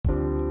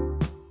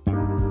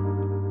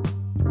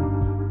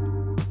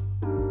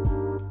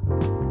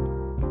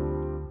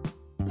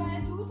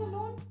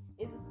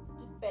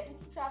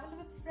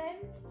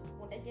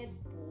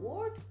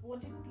but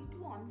won't it be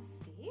too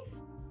unsafe?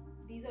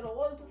 These are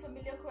all too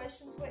familiar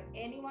questions for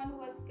anyone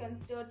who has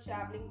considered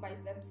traveling by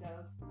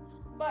themselves.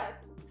 But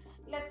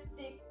let's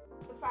take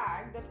the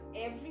fact that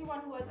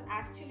everyone who has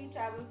actually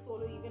traveled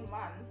solo even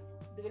once,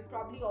 they will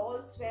probably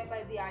all swear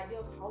by the idea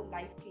of how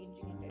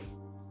life-changing it is.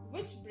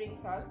 Which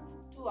brings us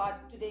to our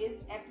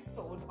today's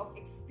episode of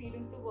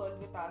Experience the World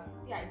with Us,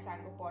 the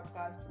Isango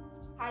podcast.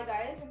 Hi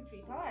guys, I'm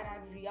Preetha and I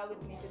have Ria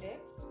with me today.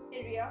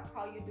 Hey Ria,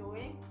 how are you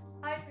doing?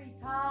 Hi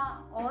Preetha,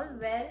 all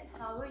well,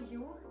 how are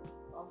you?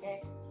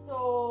 Okay,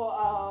 so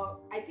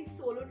I think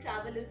solo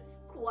travel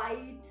is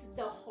quite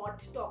the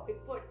hot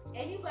topic for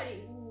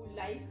anybody who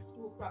likes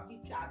to probably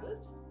travel.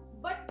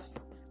 But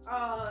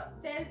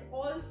there's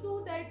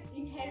also that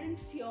inherent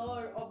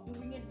fear of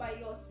doing it by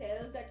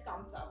yourself that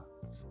comes up.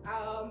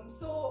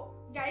 So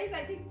guys,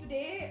 I think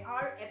today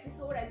our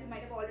episode, as you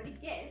might have already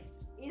guessed,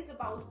 is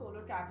about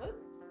solo travel.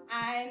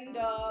 And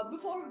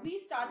before we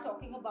start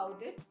talking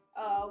about it,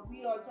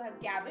 we also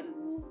have Gavin,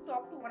 who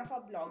talked to one of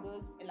our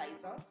bloggers,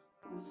 Eliza,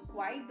 who's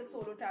quite the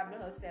solo traveler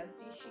herself.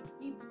 So she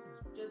keeps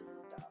just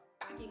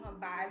packing her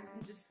bags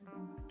and just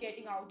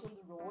getting out on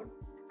the road.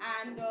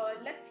 And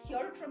let's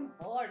hear it from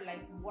her,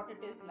 like what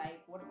it is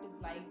like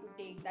to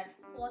take that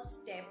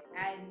first step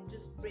and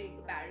just break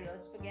the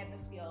barriers, forget the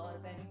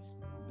fears, and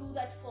do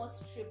that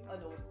first trip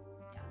alone.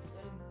 Yeah. So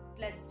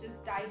let's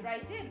just dive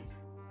right in.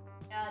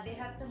 They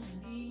have some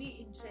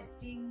really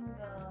interesting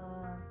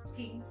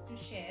things to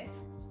share,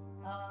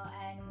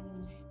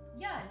 and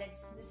yeah,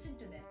 let's listen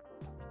to them.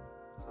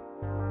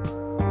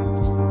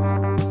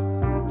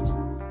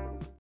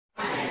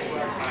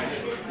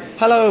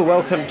 Hello,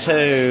 welcome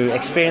to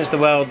Experience the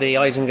World, the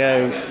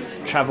Isango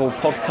Travel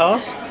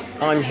Podcast.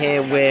 I'm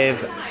here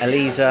with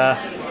Eliza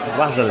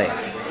Wazalik.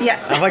 Yeah.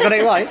 Have I got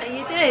it right?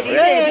 You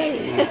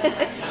did.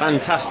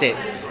 Fantastic.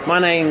 My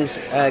name's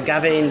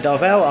Gavin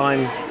Darvell.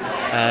 I'm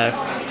a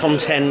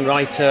content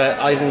writer at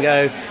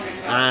Isango,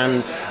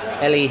 and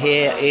Ellie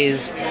here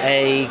is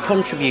a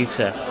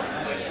contributor.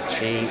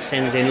 She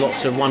sends in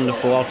lots of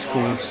wonderful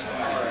articles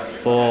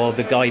for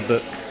the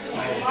guidebook.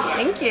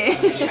 Thank you.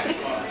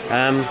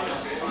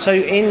 So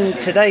in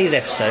today's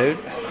episode,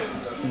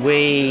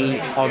 we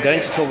are going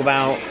to talk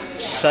about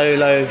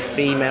solo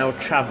female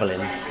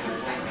travelling.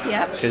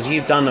 Yep. Because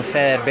you've done a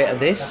fair bit of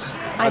this,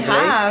 I believe.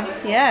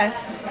 have, yes.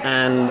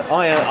 And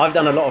I've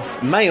done a lot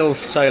of male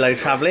solo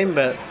travelling,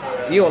 but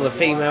you're the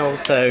female,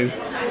 so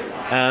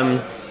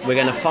we're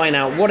going to find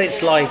out what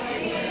it's like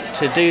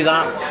to do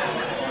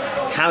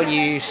that, how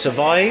you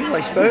survive,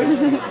 I suppose,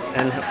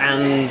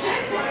 and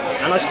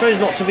I suppose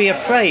not to be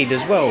afraid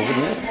as well, wouldn't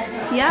it?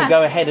 Yeah. To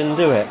go ahead and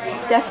do it.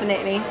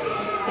 Definitely.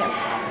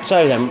 Yeah.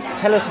 So then,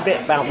 tell us a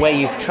bit about where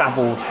you've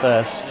travelled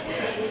first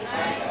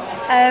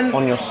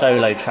on your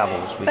solo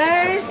travels.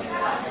 First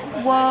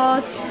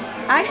was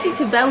actually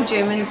to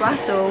Belgium and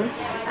Brussels,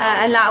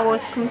 and that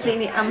was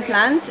completely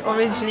unplanned.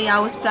 Originally I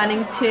was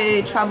planning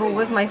to travel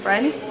with my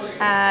friends,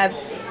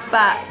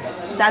 but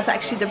that's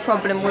actually the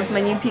problem with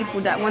many people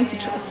that want to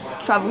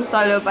travel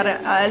solo but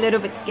are a little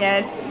bit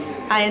scared.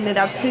 I ended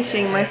up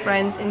pushing my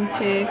friend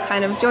into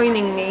kind of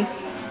joining me.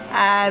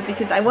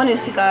 Because I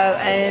wanted to go,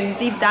 and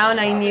deep down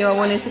I knew I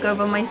wanted to go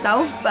by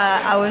myself,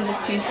 but I was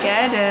just too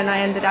scared, and I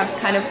ended up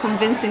kind of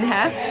convincing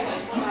her.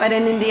 But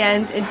then in the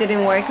end it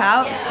didn't work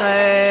out,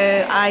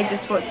 so I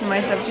just thought to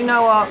myself, do you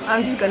know what,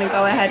 I'm just going to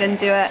go ahead and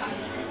do it.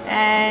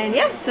 And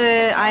yeah, so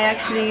I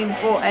actually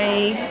bought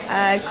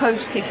a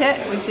coach ticket,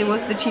 which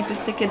was the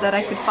cheapest ticket that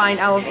I could find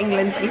out of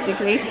England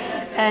basically,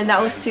 and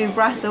that was to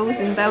Brussels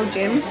in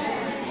Belgium.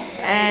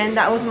 And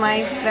that was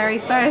my very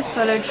first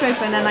solo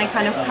trip, and then I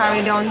kind of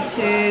carried on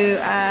to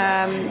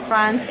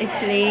France,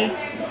 Italy,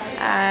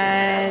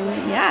 and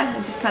yeah, I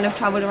just kind of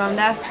travelled around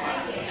there.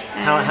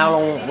 How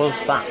long was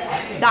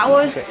that? That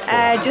was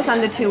just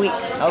under 2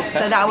 weeks. Okay.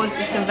 So that was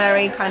just a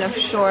very kind of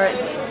short,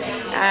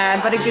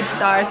 but a good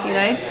start, you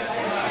know.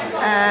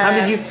 How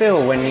did you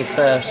feel when you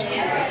first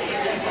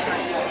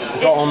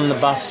got on the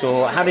bus,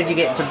 or how did you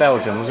get to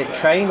Belgium? Was it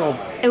train or?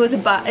 It was a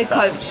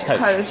coach,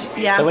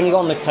 yeah. So when you got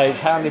on the coach,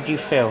 how did you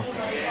feel?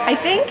 I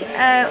think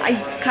I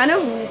kind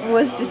of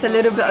was just a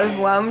little bit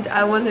overwhelmed.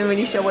 I wasn't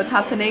really sure what's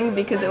happening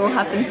because it all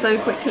happened so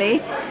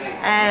quickly,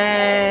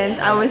 and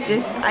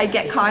I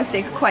get car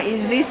sick quite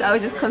easily, so I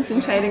was just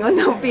concentrating on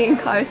not being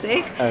car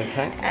sick.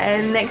 Okay.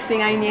 And next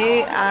thing I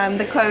knew,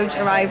 the coach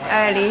arrived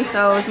early,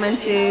 so I was meant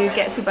to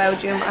get to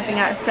Belgium I think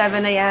at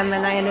 7 a.m.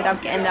 and I ended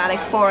up getting there at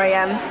like 4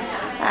 a.m.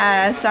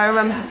 So I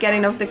remember just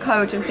getting off the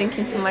coach and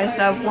thinking to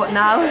myself, what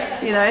now,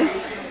 you know?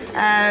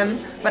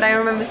 But I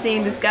remember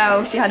seeing this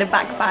girl, she had a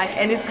backpack,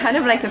 and it's kind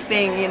of like a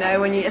thing, you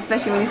know,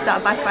 especially when you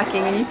start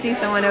backpacking and you see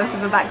someone else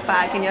with a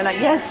backpack and you're like,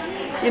 yes,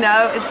 you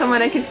know, it's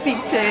someone I can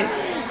speak to.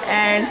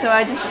 And so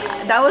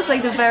that was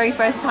like the very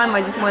first time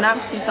I just went up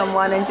to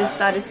someone and just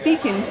started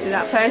speaking to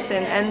that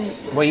person. And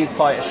were you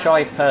quite a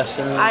shy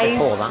person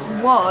before that?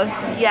 I was,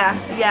 yeah.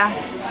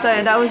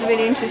 So that was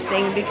really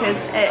interesting because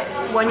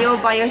when you're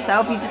by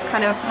yourself, you just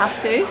kind of have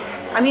to.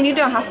 I mean, you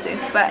don't have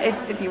to, but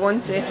if you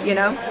want to, you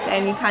know,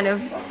 then you kind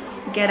of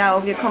get out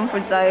of your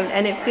comfort zone,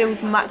 and it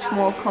feels much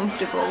more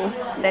comfortable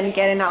than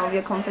getting out of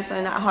your comfort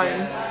zone at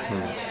home.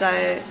 So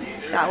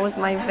that was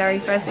my very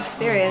first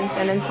experience,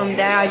 and then from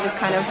there I just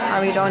kind of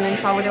carried on and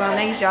traveled around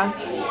Asia.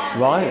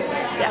 Right.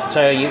 Yeah.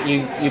 So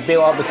you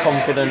built up the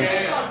confidence,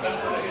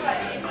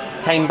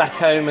 came back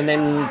home, and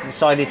then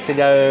decided to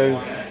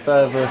go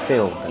further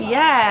afield.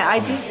 Yeah, I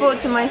just thought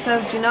to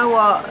myself, do you know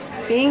what?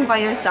 Being by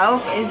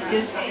yourself is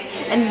just,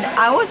 and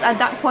at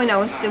that point I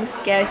was still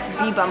scared to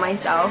be by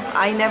myself.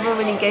 I never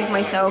really gave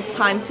myself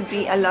time to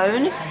be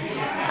alone.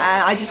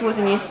 I just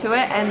wasn't used to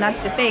it, and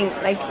that's the thing.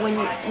 Like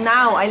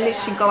now I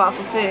literally go out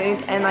for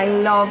food, and I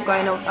love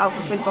going out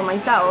for food by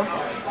myself.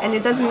 And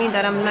it doesn't mean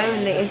that I'm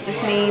lonely. It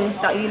just means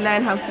that you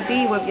learn how to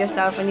be with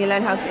yourself, and you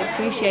learn how to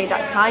appreciate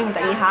that time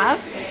that you have.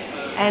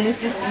 And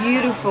it's just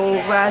beautiful.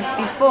 Whereas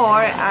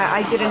before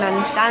I didn't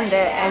understand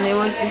it, and it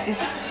was just this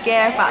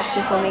scare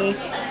factor for me.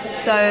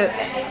 So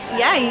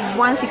yeah,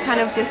 once you kind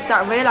of just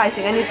start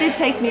realizing, and it did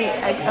take me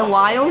a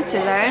while to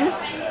learn.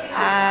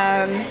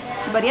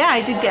 But yeah,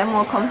 I did get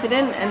more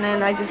confident, and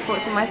then I just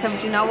thought to myself,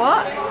 do you know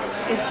what?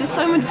 It's just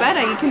so much better.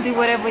 You can do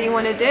whatever you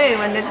want to do,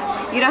 and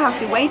you don't have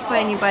to wait for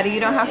anybody. You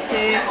don't have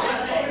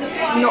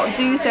to not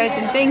do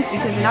certain things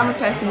because another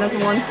person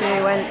doesn't want to,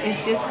 and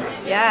it's just,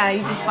 yeah,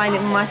 you just find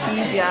it much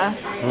easier.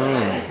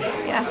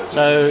 Yeah.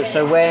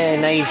 So where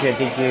in Asia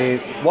did you?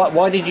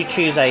 Why did you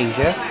choose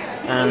Asia,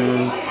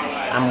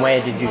 and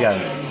where did you go?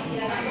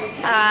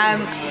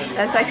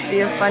 That's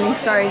actually a funny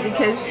story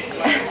because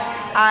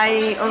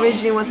I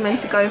originally was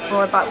meant to go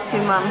for about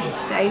 2 months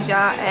to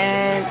Asia,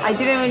 and I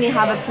didn't really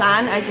have a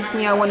plan. I just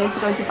knew I wanted to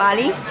go to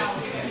Bali,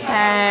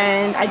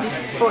 and I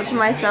just thought to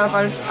myself,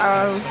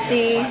 I'll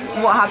see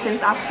what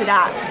happens after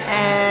that.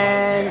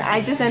 And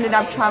I just ended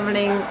up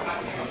traveling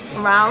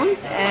around,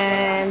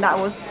 and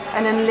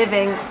then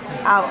living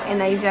out in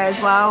Asia as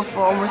well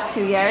for almost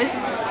 2 years.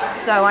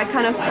 So I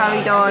kind of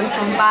carried on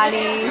from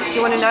Bali. Do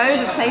you want to know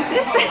the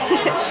places?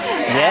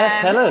 Yeah,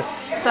 tell us.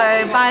 So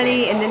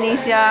Bali,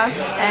 Indonesia,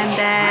 and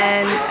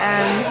then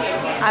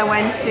I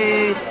went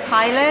to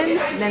Thailand,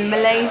 then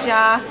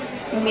Malaysia,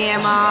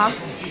 Myanmar.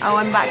 I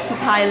went back to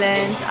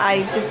Thailand.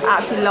 I just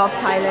absolutely love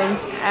Thailand,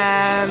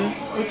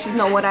 which is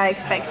not what I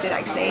expected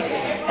actually.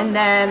 And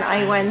then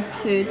I went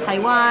to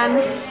Taiwan,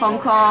 Hong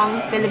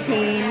Kong,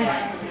 Philippines,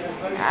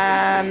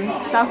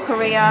 South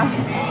Korea.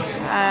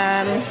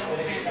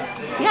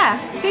 Yeah,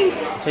 I think.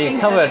 So you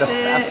covered a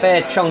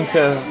fair chunk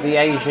of the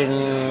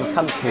Asian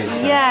countries.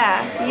 Then.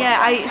 Yeah.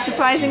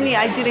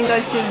 I didn't go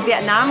to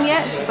Vietnam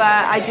yet,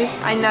 but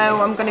I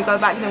know I'm gonna go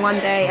back there one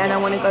day, and I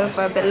want to go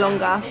for a bit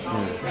longer.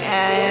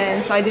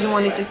 And so I didn't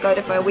want to just go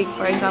there for a week,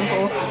 for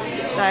example.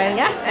 So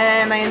yeah,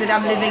 and I ended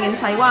up living in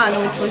Taiwan,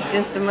 which was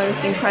just the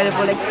most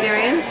incredible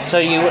experience. So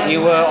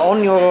you were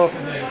on your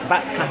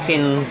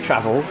backpacking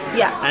travel.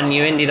 Yeah. And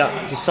you ended up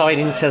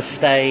deciding to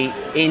stay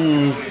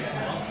in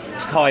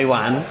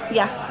Taiwan.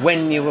 Yeah.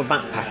 When you were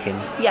backpacking.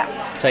 Yeah.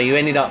 So you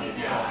ended up.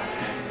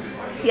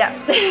 Yeah.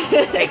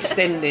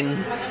 Extending.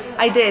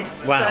 I did.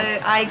 Wow. So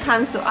I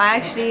cancelled. I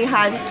actually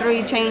had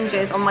 3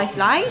 changes on my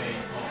flight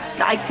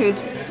that I could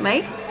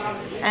make,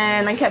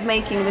 and I kept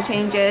making the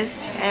changes.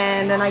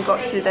 And then I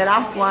got to the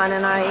last one,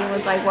 and I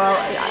was like, well,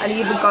 I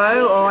either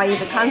go or I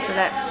either cancel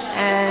it,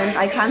 and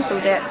I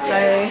cancelled it. So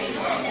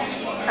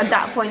at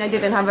that point I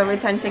didn't have a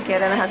return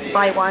ticket, and I had to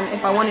buy one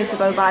if I wanted to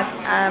go back,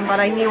 but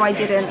I knew I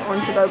didn't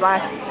want to go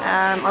back.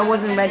 I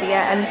wasn't ready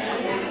yet, and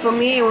for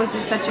me it was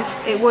just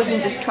it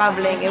wasn't just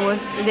traveling, it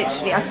was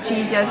literally, as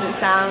cheesy as it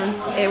sounds,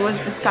 it was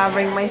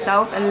discovering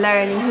myself and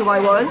learning who I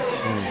was.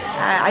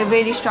 I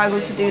really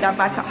struggled to do that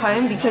back at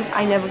home because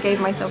I never gave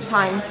myself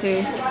time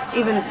to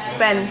even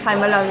spend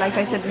time alone, like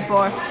I said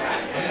before.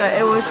 So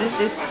it was just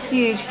this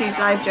huge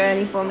life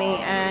journey for me,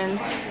 and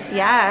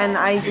yeah, and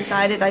I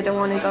decided I don't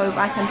want to go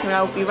back until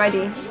I'll be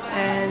ready.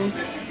 And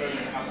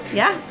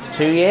yeah,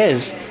 2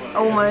 years.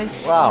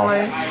 Almost. Wow.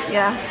 Almost.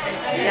 Yeah.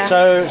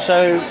 So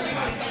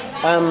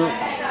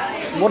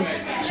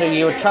so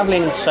you were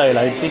traveling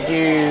solo. Did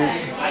you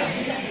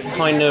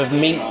kind of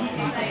meet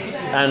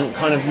and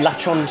kind of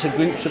latch on to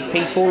groups of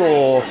people,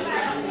 or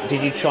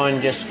did you try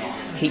and just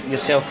keep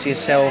yourself to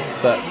yourself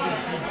but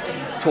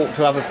talk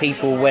to other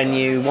people when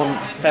you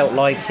felt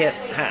like it?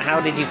 How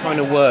did you kind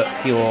of work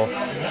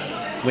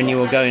when you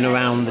were going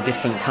around the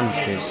different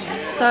countries?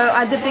 So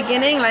at the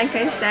beginning, like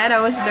I said, I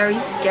was very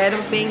scared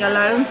of being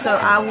alone, so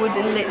I would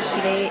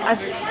literally, as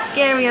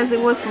scary as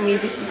it was for me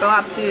just to go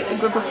up to a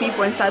group of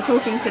people and start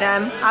talking to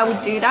them, I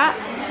would do that.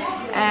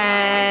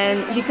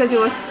 And because it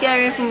was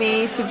scarier for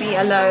me to be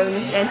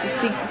alone than to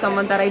speak to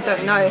someone that I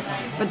don't know.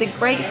 But the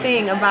great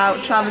thing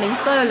about traveling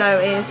solo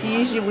is you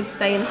usually would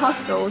stay in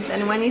hostels,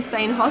 and when you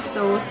stay in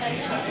hostels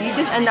you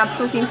just end up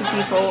talking to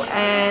people.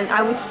 And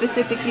I would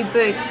specifically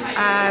book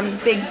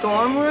big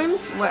dorm rooms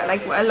where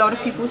a lot of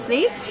people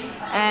sleep,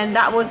 and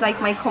that was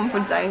like my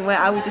comfort zone, where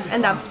I would just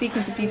end up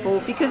speaking to people,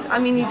 because I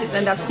mean, you just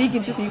end up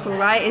speaking to people,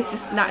 right? It's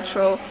just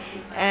natural.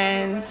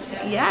 And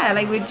yeah,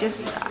 like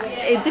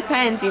it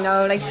depends, you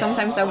know, like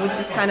sometimes I would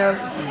just kind of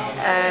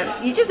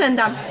you just end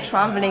up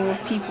traveling with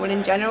people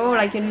in general.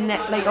 Like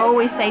like I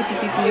always say to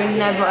people, you're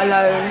never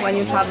alone when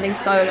you're traveling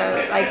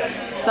solo. Like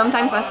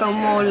sometimes I feel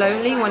more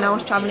lonely when I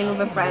was traveling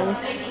with a friend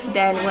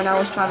than when I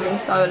was traveling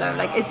solo.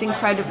 Like it's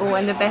incredible,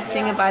 and the best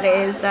thing about it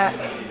is that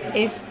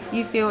if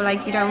you feel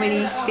like you don't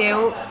really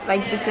feel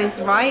like this is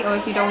right, or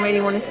if you don't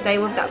really want to stay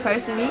with that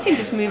person, you can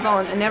just move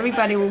on, and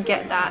everybody will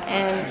get that.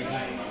 And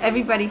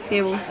everybody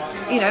feels,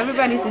 you know,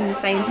 everybody's in the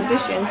same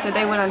position, so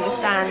they will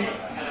understand.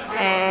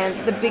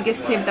 And the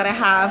biggest tip that I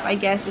have, I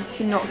guess, is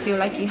to not feel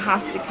like you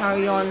have to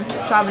carry on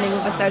traveling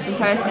with a certain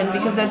person,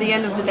 because at the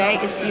end of the day,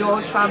 it's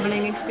your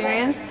traveling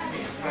experience,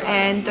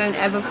 and don't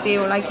ever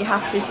feel like you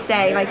have to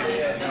stay. Like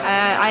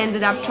I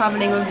ended up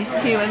traveling with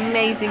these two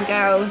amazing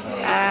girls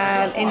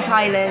in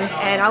Thailand,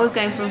 and I was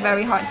going through a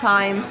very hard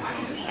time,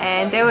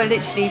 and they were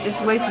literally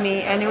just with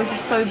me, and it was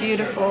just so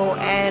beautiful,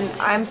 and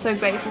I'm so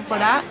grateful for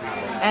that.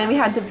 And we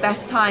had the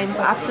best time.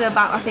 But after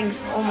about, I think,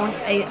 almost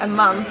a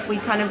month, we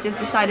kind of just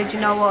decided, you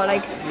know what,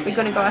 like we're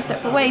going to go our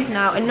separate ways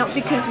now. And not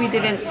because we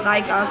didn't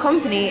like our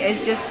company,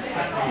 it's just,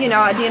 you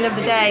know, at the end of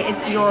the day,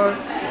 it's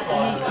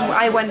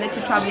I wanted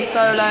to travel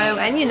solo,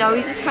 and you know,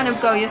 you just kind of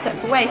go your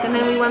separate ways. And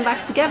then we went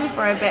back together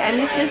for a bit, and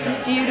it's just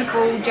this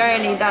beautiful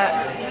journey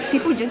that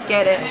people just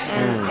get it,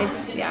 and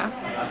it's, yeah.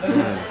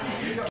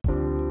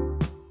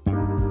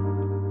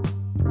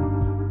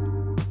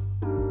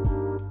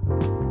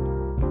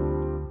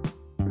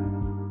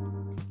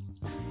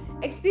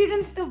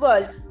 Experience the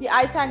world, the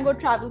Isango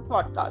Travel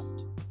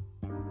Podcast.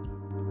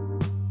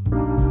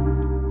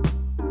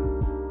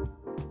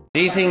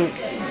 Do you think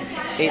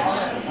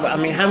it's? I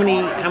mean, how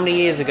many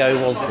years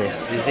ago was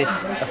this? Is this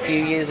a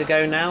few years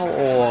ago now,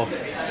 or?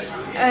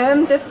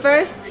 The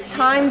first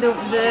time,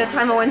 the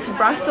time I went to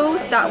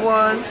Brussels, that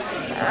was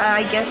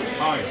I guess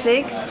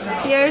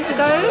 6 years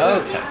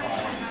ago.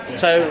 Okay.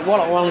 So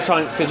what I'm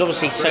trying, because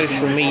obviously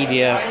social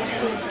media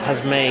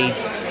has made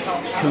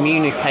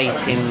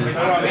communicating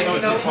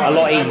a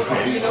lot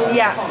easier.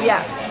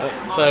 Yeah.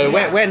 So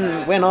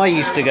when I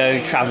used to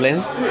go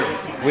travelling,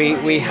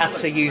 we had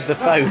to use the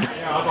phone,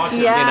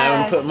 you know,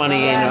 and put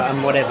money in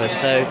and whatever.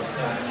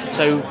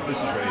 So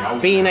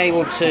being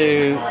able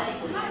to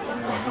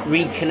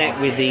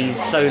reconnect with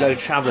these solo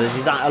travellers,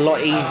 is that a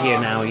lot easier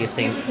now, you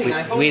think,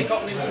 with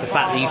the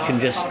fact that you can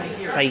just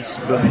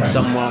Facebook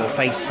someone or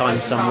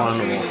FaceTime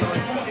someone or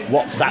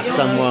WhatsApp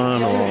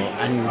someone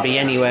and be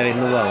anywhere in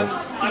the world?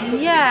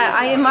 Yeah,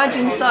 I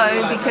imagine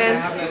so,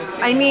 because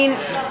I mean,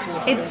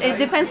 it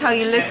depends how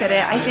you look at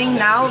it. I think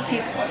now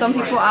some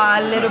people are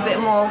a little bit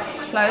more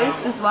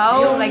closed as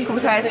well, like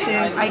compared to,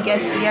 I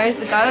guess, years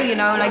ago. You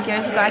know, like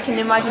years ago, I can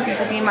imagine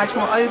people being much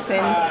more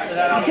open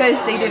because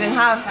they didn't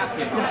have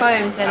the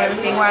phones and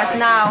everything. Whereas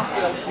now,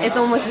 it's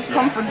almost this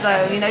comfort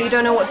zone. You know, you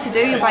don't know what to do.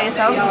 You're by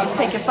yourself. You just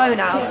take your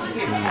phone out.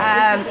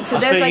 So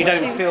there's like you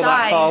don't feel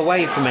that far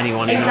away from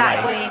anyone.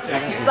 Exactly.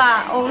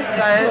 But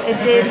also, it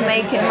did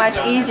make it much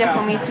easier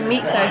for me to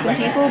meet certain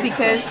people,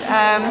 because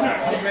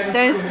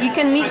you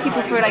can meet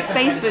people through like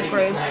Facebook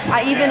groups.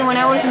 Even when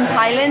I was in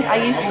Thailand,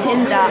 I used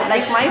Tinder.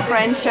 Like my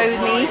friend showed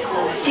me,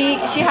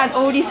 she had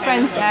all these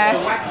friends there,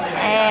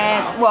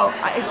 and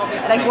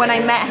like when I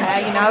met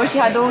her, you know, she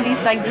had all these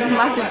like this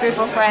massive group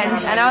of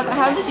friends, and I was like,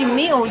 how did you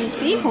meet all these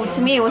people? To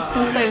me, it was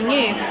still so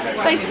new.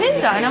 It's like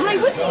Tinder, and I'm like,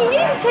 what do you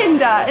mean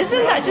Tinder?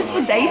 Isn't that just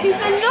for dating?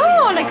 So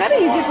no, like I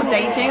don't use it for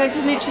dating. I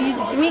just literally use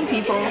it to meet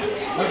people.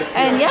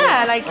 And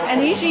yeah, like,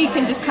 and usually you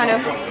can just kind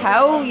of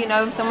tell, you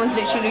know, if someone's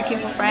literally looking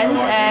for friends,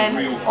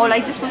 or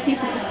like just for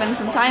people to spend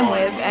some time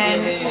with.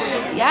 And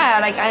yeah,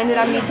 like I ended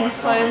up meeting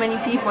so many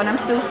people, and I'm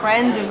still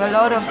friends with a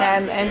lot of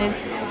them, and it's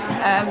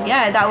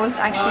that was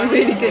actually a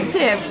really good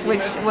tip,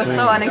 which was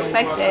so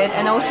unexpected.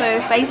 And also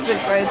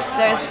Facebook groups.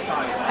 There's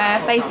a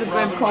Facebook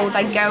group called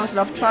like Girls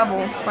Love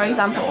Travel, for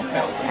example,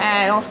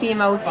 or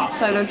female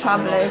solo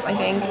travelers, I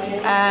think.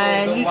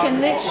 And you can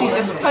literally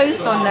just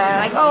post on there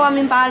like, oh, I'm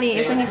in Bali,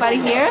 is anybody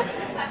here?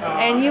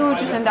 And you will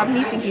just end up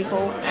meeting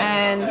people.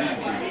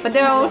 But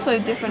there are also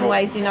different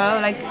ways, you know,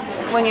 like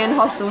when you're in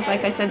hostels,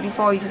 like I said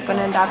before, you're just going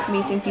to end up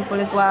meeting people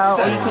as well.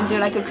 Or you can do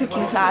like a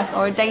cooking class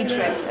or a day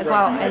trip as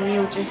well, and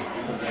you just,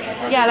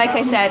 like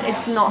I said,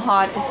 it's not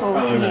hard at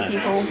all to meet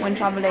people when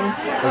travelling.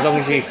 As long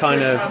as you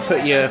kind of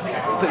put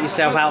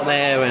yourself out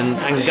there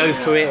and go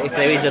for it, if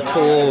there is a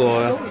tour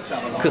or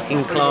a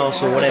cooking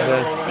class or whatever.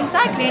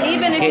 Exactly, and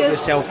even if get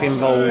yourself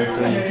involved.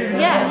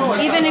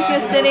 Even if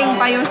you're sitting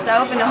by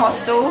yourself in a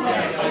hostel,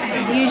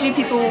 usually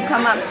people will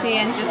come up to you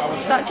and just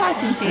start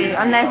chatting to you.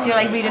 Unless you're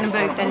like reading a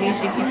book, then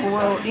usually people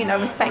will, you know,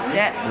 respect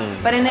it.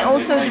 But then it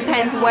also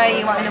depends where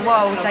you are in the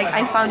world. Like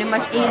I found it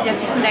much easier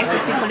to connect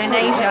with people in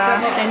Asia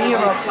than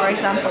Europe, for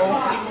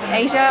example.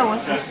 Asia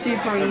was just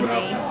super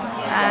easy,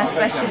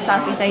 especially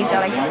Southeast Asia,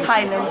 like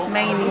Thailand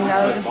mainly. You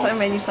know, there's so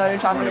many solo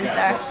travelers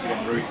there,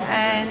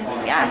 and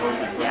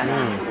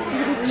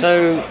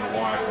So,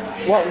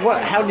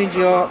 how did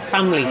your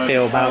family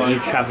feel about you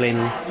travelling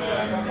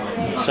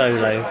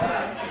solo?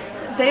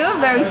 They were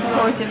very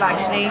supportive,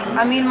 actually.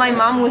 I mean, my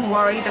mom was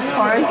worried, of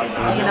course,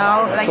 you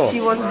know, like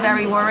she was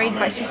very worried,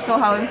 but she saw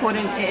how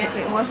important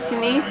it was to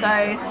me. So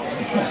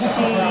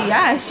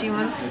she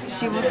was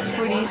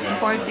fully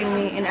supporting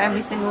me in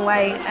every single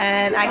way.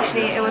 And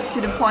actually, it was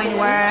to the point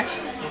where,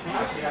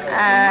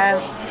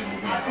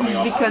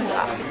 because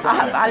I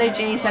have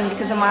allergies, and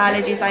because of my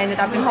allergies I ended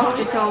up in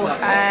hospital,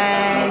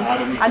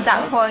 and at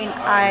that point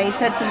I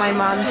said to my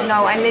mom, you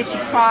know, I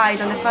literally cried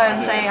on the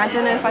phone saying I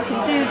don't know if I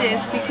can do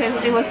this, because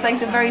it was like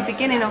the very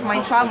beginning of my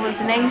travels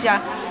in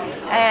Asia,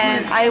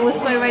 and I was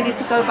so ready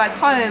to go back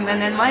home.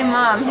 And then my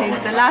mom, who's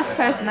the last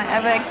person I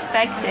ever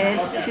expected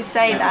to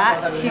say that,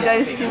 she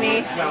goes to me,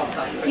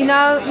 you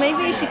know,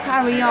 maybe you should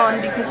carry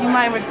on because you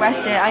might regret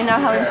it. I know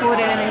how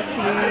important it is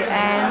to you,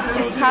 and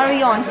just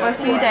carry on for a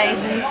few days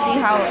and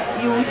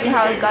you will see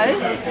how it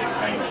goes.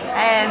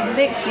 And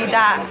literally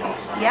that,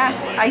 yeah,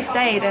 I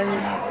stayed,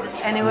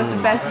 and it was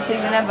the best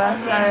decision ever.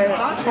 So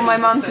for my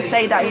mom to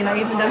say that, you know,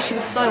 even though she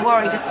was so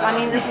worried, I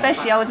mean,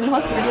 especially I was in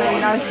hospital,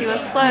 you know, she was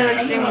so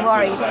extremely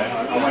worried.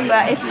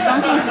 But if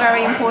something's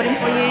very important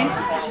for you,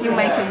 you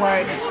make it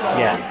work.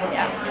 Yeah.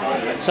 Yeah.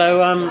 So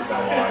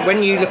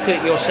when you look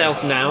at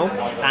yourself now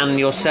and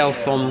yourself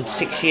from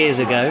 6 years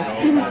ago,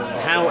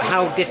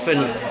 how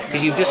different,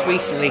 because you've just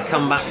recently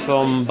come back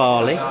from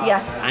Bali.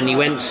 Yes. And you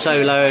went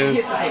solo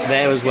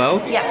there as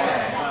well. Yeah.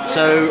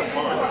 So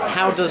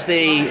how does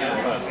the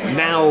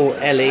now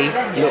Ellie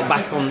look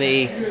back on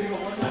the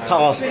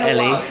past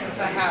Ellie,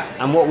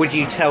 and what would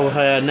you tell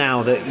her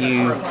now that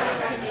you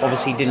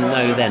obviously didn't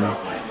know then?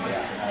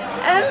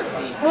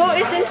 Well,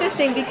 it's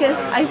interesting because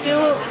I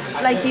feel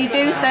like you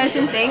do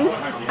certain things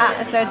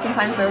at a certain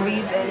time for a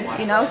reason,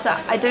 you know, so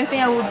I don't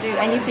think I would do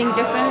anything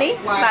differently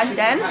back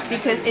then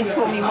because it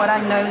taught me what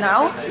I know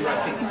now.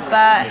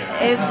 But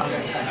if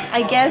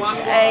I guess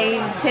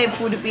a tip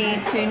would be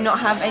to not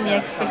have any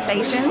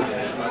expectations.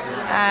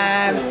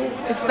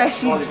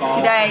 Especially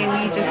today,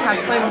 we just have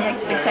so many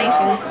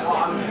expectations,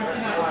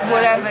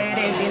 whatever it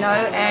is, you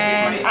know.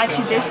 And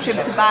actually, this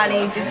trip to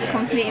Bali just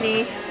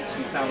completely,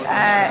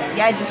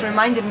 just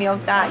reminded me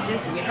of that.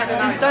 Just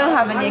don't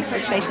have any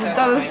expectations.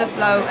 Go with the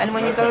flow, and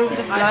when you go with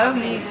the flow,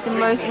 the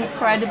most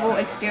incredible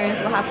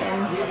experiences will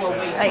happen.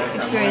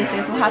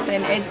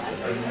 It's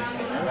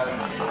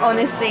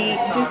honestly,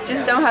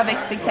 just don't have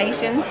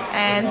expectations,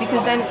 and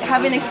because then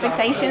having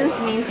expectations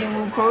means you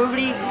will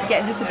probably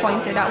get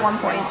disappointed at one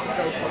point,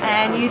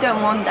 and you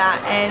don't want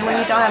that. And when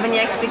you don't have any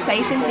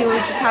expectations, you will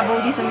just have all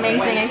these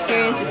amazing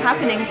experiences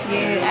happening to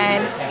you,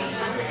 and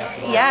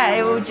yeah,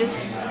 it will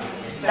just,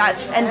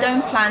 and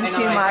don't plan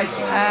too much.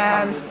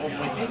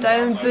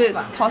 Don't book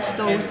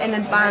hostels in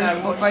advance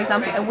for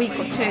example, a week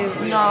or two.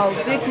 No,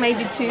 book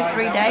maybe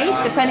 2-3 days,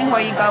 depending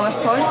where you go, of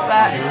course,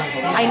 but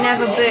I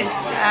never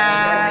booked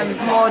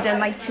more than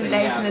like 2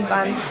 days in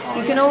advance.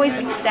 You can always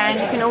extend,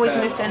 you can always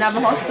move to another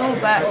hostel,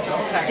 but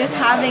just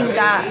having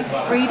that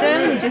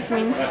freedom just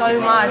means so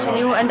much, and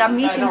you'll end up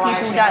meeting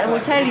people that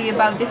will tell you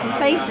about different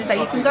places that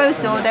you can go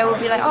to, or they will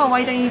be like, oh,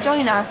 why don't you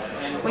join us?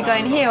 We're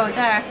going here or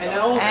there,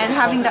 and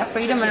having that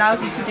freedom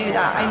allows you to do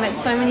that. I met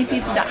so many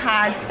people that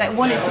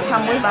wanted to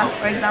come with us,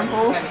 for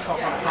example,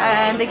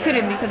 and they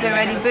couldn't because they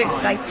already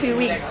booked like 2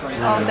 weeks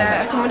of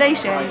their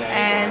accommodation,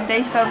 and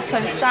they felt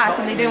so stuck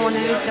and they didn't want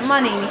to lose the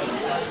money.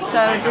 So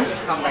just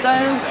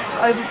don't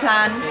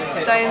overplan,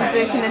 don't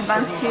book in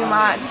advance too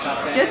much,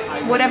 just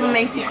whatever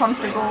makes you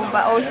comfortable,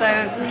 but also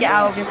get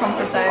out of your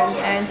comfort zone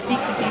and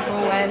speak to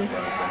people. And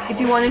if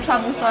you want to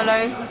travel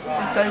solo,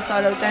 just go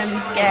solo. Don't be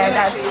scared.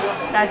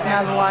 That's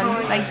another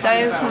one. Like,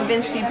 don't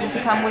convince people to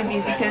come with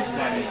you, because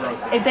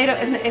if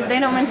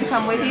they're not meant to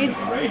come with you,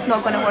 it's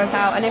not going to work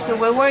out. And if it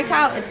will work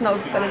out, it's not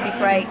going to be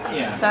great.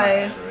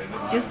 So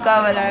just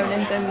go alone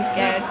and don't be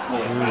scared.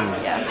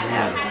 Yeah.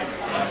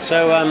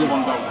 So,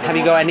 have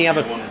you got any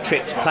other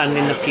trips planned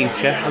in the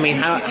future? I mean,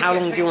 how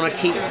long do you want to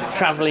keep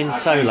travelling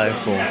solo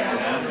for?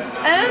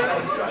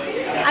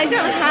 I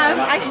don't have.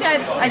 Actually,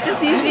 I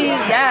just usually,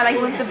 like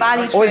with the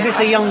Bali trip. Or is this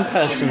a young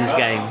person's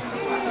game?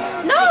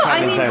 No,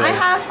 I mean,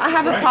 I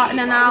have a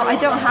partner now. I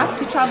don't have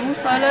to travel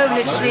solo.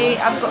 Literally,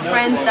 I've got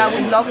friends that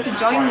would love to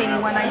join me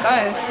when I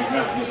go.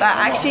 But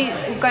actually,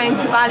 going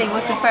to Bali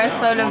was the first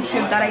solo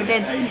trip that I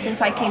did since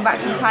I came back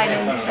from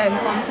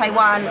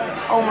Taiwan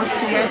almost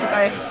 2 years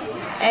ago.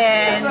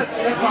 And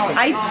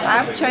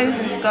I've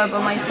chosen to go by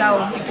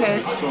myself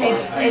because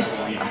it's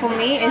for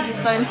me, it's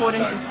just so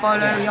important to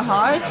follow your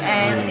heart.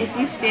 And if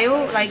you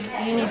feel like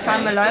you need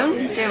time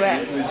alone, do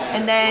it.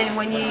 And then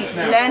when you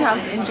learn how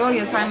to enjoy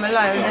your time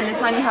alone, then the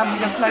time you have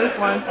with your close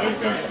ones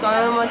is just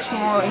so much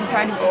more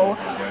incredible.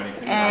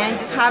 And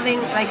just having,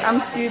 like,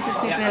 I'm super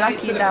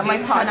lucky that my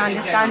partner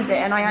understands it,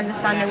 and I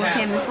understand it with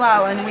him as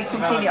well, and we're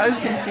completely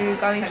open to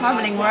going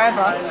traveling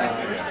wherever.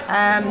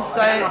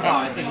 So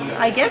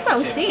I guess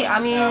I'll see. I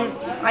mean,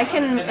 I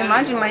can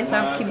imagine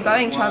myself keep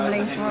going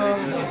traveling for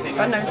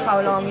God knows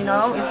how long, you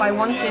know, if I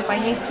want to, if I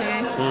need to.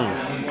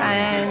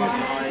 And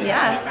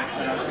yeah.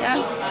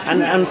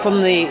 And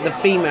from the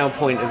female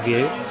point of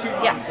view,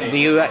 do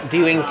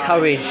you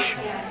encourage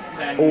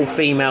all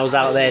females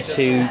out there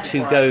to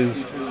go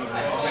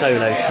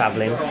solo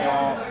travelling?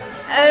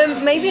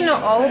 Maybe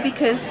not all,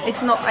 because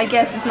it's not. I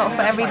guess it's not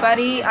for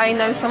everybody. I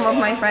know some of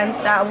my friends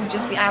that would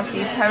just be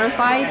absolutely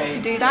terrified to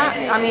do that.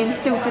 I mean,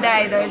 still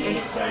today they're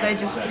just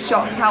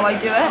shocked how I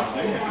do it.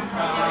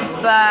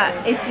 But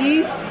if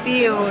you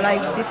feel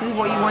like this is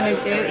what you want to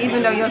do,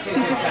 even though you're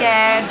super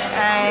scared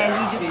and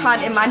you just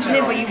can't imagine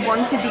it, but you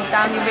want to deep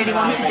down, you really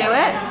want to do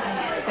it,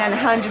 then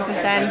 100%,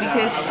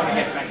 because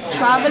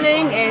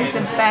traveling is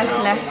the best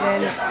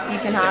lesson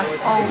you can have.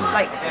 Oh,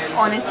 like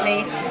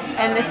honestly.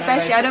 And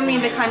especially, I don't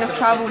mean the kind of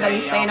travel that you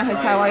stay in a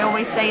hotel. I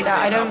always say that.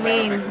 I don't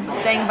mean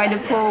staying by the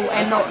pool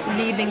and not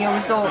leaving your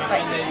resort.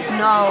 Like,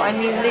 no, I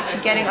mean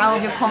literally getting out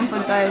of your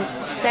comfort zone,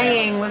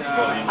 staying with,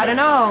 I don't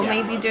know,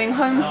 maybe doing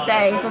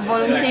homestays or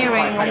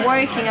volunteering or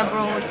working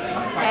abroad,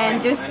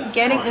 and just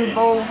getting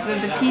involved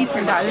with the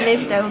people that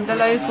live there, with the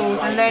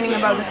locals, and learning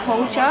about the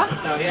culture.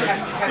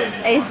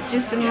 It's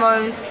just the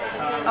most,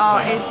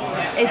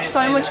 it's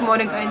so much more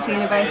than going to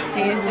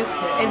university.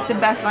 It's the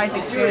best life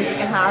experience you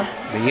can have.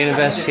 The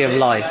University of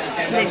Life.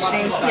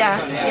 Literally, yeah.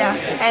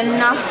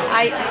 And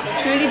I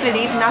truly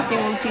believe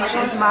nothing will teach you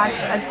as much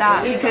as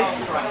that, because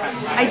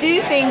I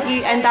do think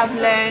you end up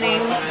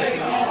learning.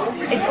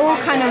 It's all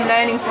kind of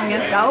learning from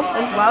yourself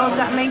as well, if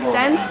that makes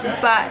sense.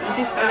 But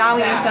just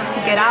allowing yourself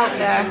to get out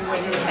there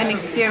and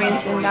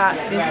experiencing that,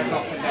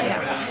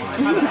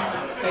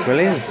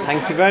 Brilliant.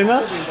 Thank you very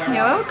much.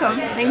 You're welcome.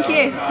 Thank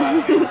you.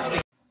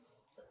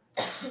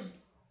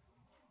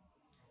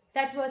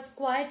 That was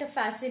quite a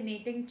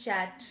fascinating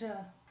chat,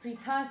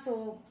 Pritha.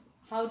 So,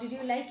 how did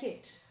you like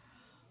it?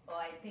 Oh,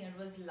 I think it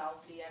was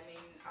lovely. I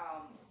mean,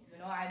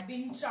 I've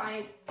been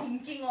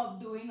thinking of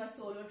doing a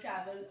solo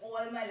travel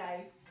all my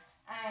life,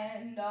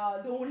 and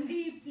the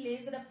only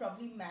place that I've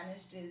probably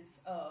managed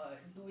is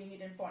doing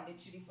it in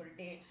Pondicherry for a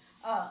day.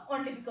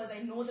 Only because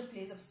I know the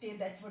place. I've stayed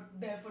there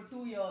for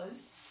 2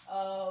 years.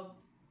 I'm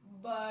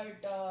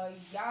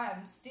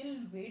still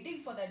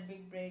waiting for that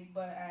big break.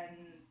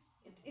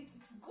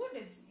 It's good.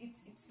 It's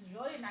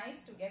really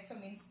nice to get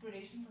some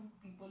inspiration from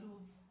people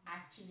who've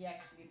actually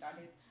done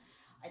it.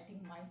 I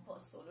think my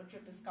first solo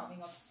trip is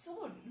coming up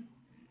soon.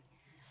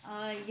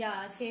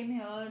 Same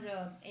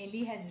here.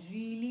 Ellie has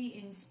really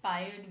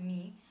inspired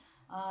me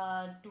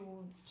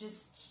to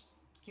just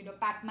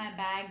pack my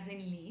bags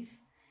and leave.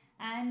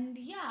 And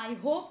I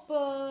hope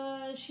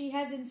she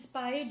has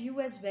inspired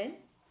you as well.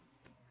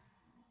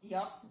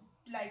 Yep,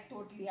 like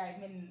totally. I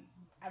mean,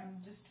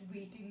 I'm just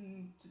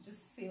waiting to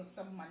just save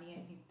some money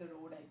and hit the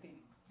road, I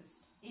think.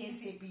 Just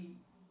ASAP.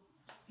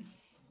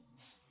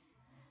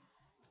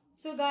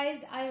 So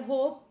guys, I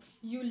hope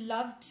you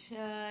loved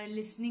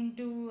listening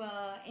to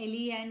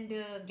Ellie and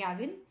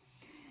Gavin.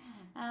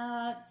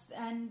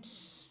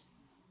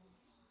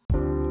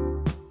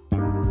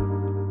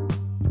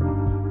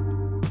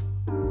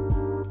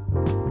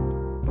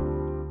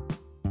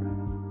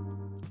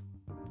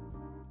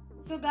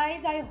 So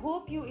guys, I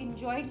hope you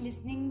enjoyed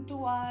listening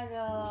to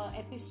our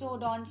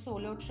episode on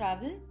solo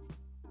travel.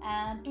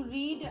 And to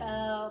read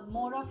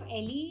more of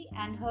Ellie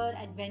and her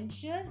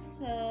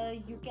adventures,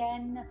 you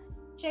can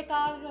check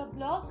our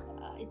blog.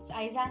 It's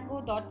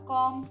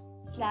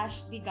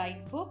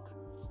isango.com/theguidebook.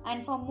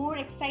 And for more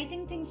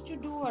exciting things to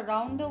do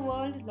around the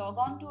world, log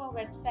on to our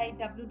website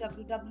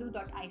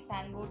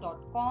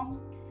www.isango.com.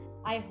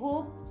 I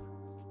hope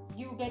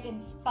you get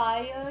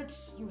inspired,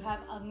 you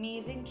have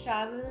amazing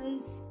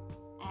travels,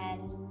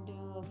 and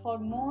for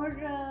more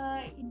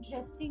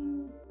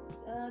interesting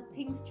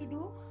things to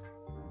do,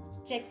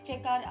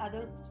 check our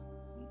other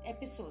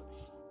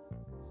episodes.